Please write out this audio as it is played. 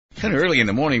Kind of early in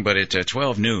the morning, but at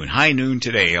 12 noon, high noon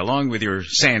today, along with your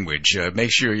sandwich. Make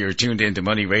sure you're tuned into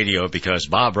Money Radio because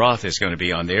Bob Roth is going to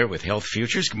be on there with Health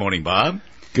Futures. Good morning, Bob.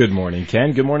 Good morning,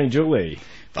 Ken. Good morning, Julie.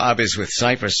 Bob is with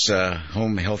Cypress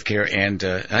Home Healthcare, and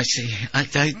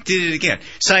I did it again.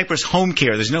 Cypress Home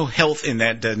Care. There's no health in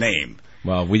that name.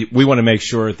 Well, we want to make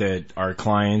sure that our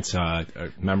clients,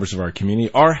 members of our community,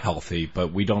 are healthy,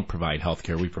 but we don't provide health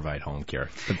care. We provide home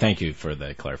care. But thank you for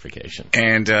the clarification.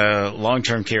 And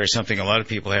long-term care is something a lot of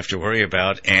people have to worry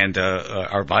about, and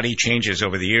our body changes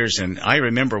over the years. And I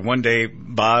remember one day,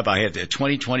 Bob, I had a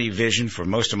 20/20 vision for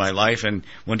most of my life, and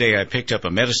one day I picked up a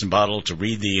medicine bottle to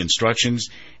read the instructions,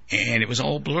 and it was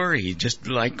all blurry. Just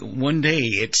like one day,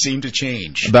 it seemed to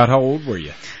change. About how old were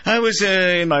you? I was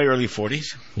in my early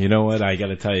 40s. You know what? I got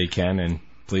to tell you, Ken, and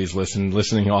please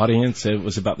listening audience, it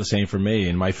was about the same for me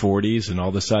in my 40s, and all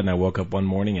of a sudden I woke up one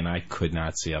morning and I could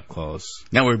not see up close.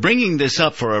 Now, we're bringing this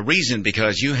up for a reason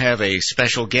because you have a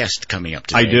special guest coming up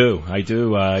today. I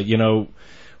do.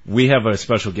 We have a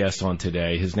special guest on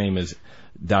today. His name is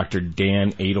Dr.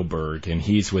 Dan Adelberg, and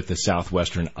he's with the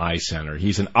Southwestern Eye Center.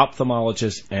 He's an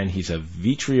ophthalmologist, and he's a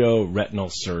vitreoretinal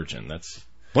surgeon.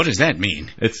 What does that mean?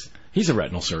 He's a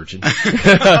retinal surgeon. Oh,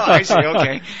 I see,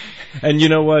 okay. And you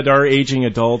know what? Our aging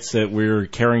adults that we're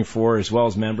caring for, as well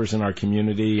as members in our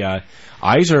community,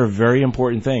 eyes are a very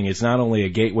important thing. It's not only a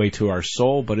gateway to our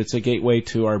soul, but it's a gateway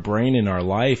to our brain and our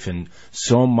life, and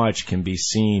so much can be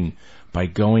seen by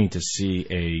going to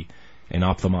see an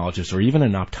ophthalmologist or even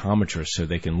an optometrist so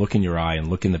they can look in your eye and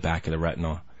look in the back of the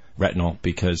retinal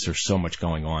because there's so much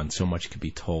going on. So much could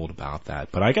be told about that.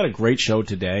 But I got a great show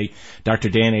today. Dr.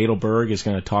 Dan Adelberg is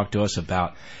going to talk to us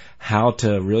about how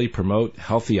to really promote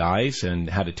healthy eyes and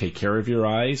how to take care of your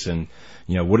eyes and,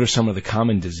 what are some of the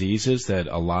common diseases that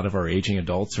a lot of our aging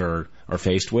adults are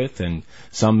faced with. And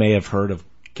some may have heard of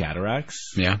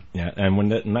cataracts. Yeah. And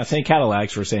I'm not saying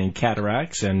cataracts, we're saying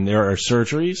cataracts. And there are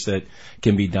surgeries that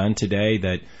can be done today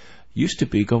that used to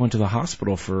be going to the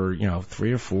hospital for,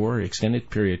 3 or 4 extended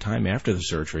period of time after the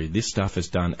surgery. This stuff is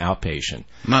done outpatient.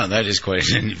 Wow, that is quite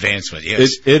an advancement,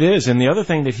 yes. It is. And the other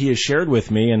thing that he has shared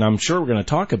with me, and I'm sure we're going to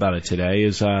talk about it today,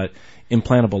 is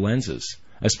implantable lenses,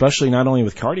 especially not only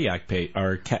with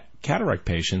cataract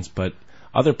patients, but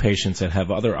other patients that have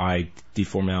other eye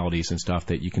deformalities and stuff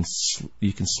that you can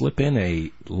slip in a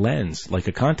lens, like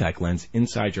a contact lens,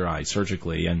 inside your eye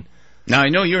surgically. And now, I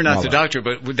know you're not the doctor,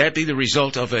 but would that be the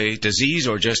result of a disease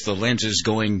or just the lenses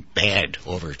going bad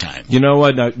over time? You know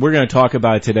what? We're going to talk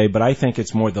about it today, but I think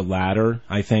it's more the latter.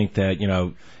 I think that,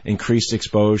 increased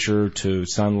exposure to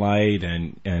sunlight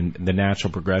and the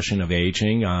natural progression of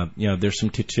aging, there's some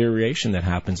deterioration that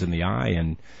happens in the eye,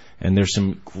 and there's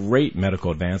some great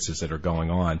medical advances that are going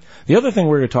on. The other thing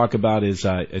we're going to talk about is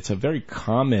it's a very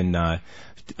common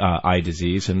eye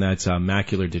disease, and that's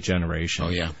macular degeneration. Oh,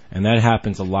 yeah. And that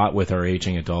happens a lot with our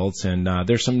aging adults, and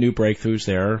there's some new breakthroughs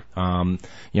there.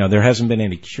 There hasn't been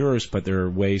any cures, but there are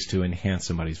ways to enhance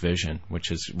somebody's vision,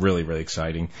 which is really, really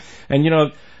exciting.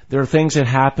 And, there are things that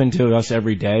happen to us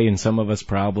every day, and some of us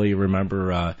probably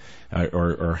remember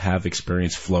or have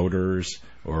experienced floaters,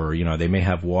 or, they may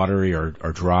have watery or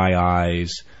dry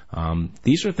eyes.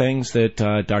 These are things that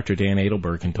Dr. Dan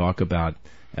Adelberg can talk about,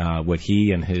 what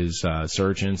he and his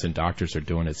surgeons and doctors are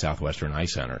doing at Southwestern Eye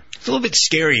Center. It's a little bit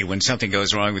scary when something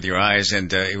goes wrong with your eyes,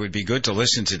 and it would be good to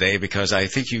listen today because I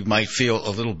think you might feel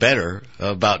a little better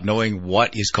about knowing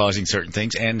what is causing certain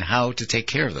things and how to take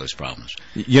care of those problems.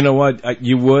 You know what?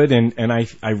 You would, and I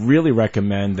really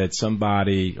recommend that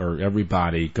somebody or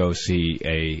everybody go see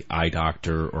a eye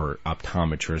doctor or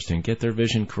optometrist and get their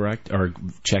vision correct or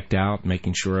checked out,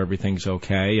 making sure everything's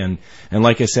okay. And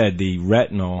like I said, the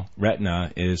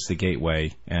retina is the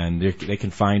gateway, and they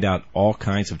can find out all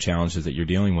kinds of challenges that you're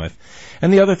dealing with.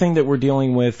 And the other thing that we're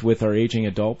dealing with our aging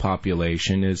adult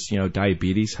population is,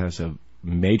 diabetes has a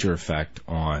major effect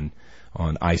on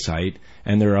eyesight,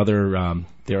 and there are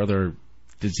other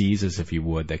diseases, if you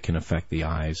would, that can affect the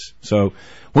eyes. So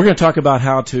we're going to talk about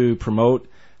how to promote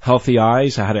healthy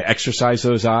eyes, how to exercise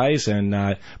those eyes,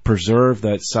 and preserve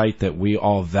that sight that we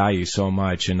all value so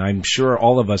much. And I'm sure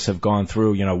all of us have gone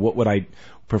through, what would I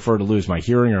prefer to lose, my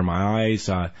hearing or my eyes?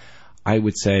 I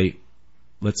would say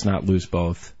let's not lose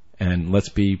both, and let's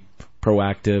be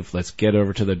proactive. Let's get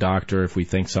over to the doctor if we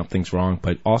think something's wrong,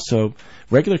 but also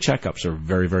regular checkups are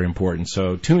very, very important.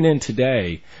 So tune in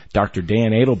today. Dr.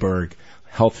 Dan Adelberg,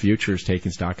 Health Futures,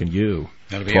 taking stock in you.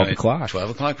 That'll be 12 o'clock.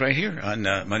 12 o'clock right here on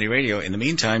Money Radio. In the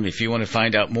meantime, if you want to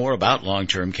find out more about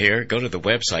long-term care, go to the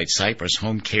website,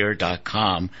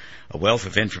 cypresshomecare.com. A wealth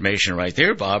of information right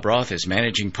there. Bob Roth is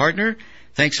managing partner.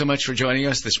 Thanks so much for joining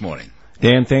us this morning.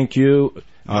 Dan, thank you.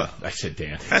 I said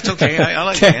Dan. That's okay. I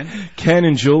like Dan. Ken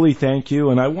and Julie, thank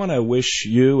you. And I want to wish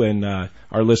you and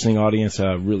our listening audience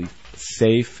a really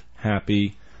safe,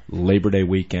 happy Labor Day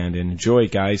weekend. And enjoy,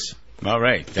 guys. All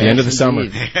right. The end of the summer.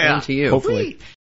 Yeah. To you. Hopefully.